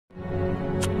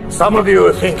Some of you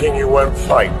are thinking you won't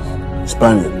fight.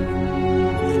 Spaniard,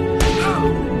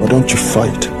 why don't you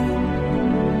fight?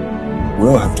 We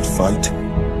all have to fight.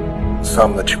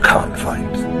 Some that you can't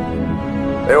fight.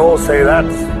 They all say that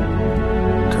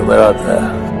till they're out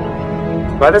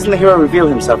there. Why doesn't the hero reveal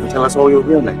himself and tell us all your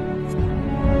real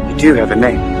name? You do have a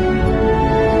name.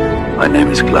 My name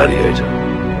is Gladiator.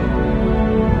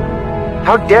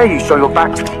 How dare you show your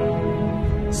back to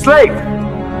me? Slave!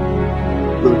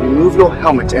 Will you remove your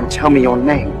helmet and tell me your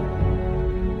name?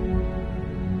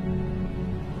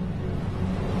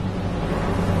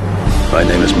 My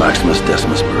name is Maximus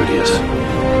Decimus Meridius,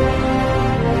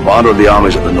 commander of the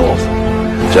armies of the North,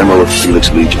 general of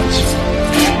Felix Legions.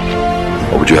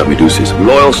 What would you have me do, Caesar?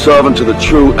 Loyal servant to the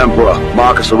true emperor,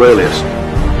 Marcus Aurelius.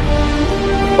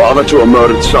 Father to a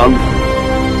murdered son,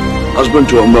 husband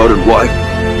to a murdered wife.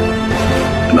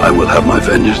 And I will have my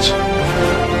vengeance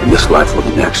in this life or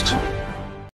the next.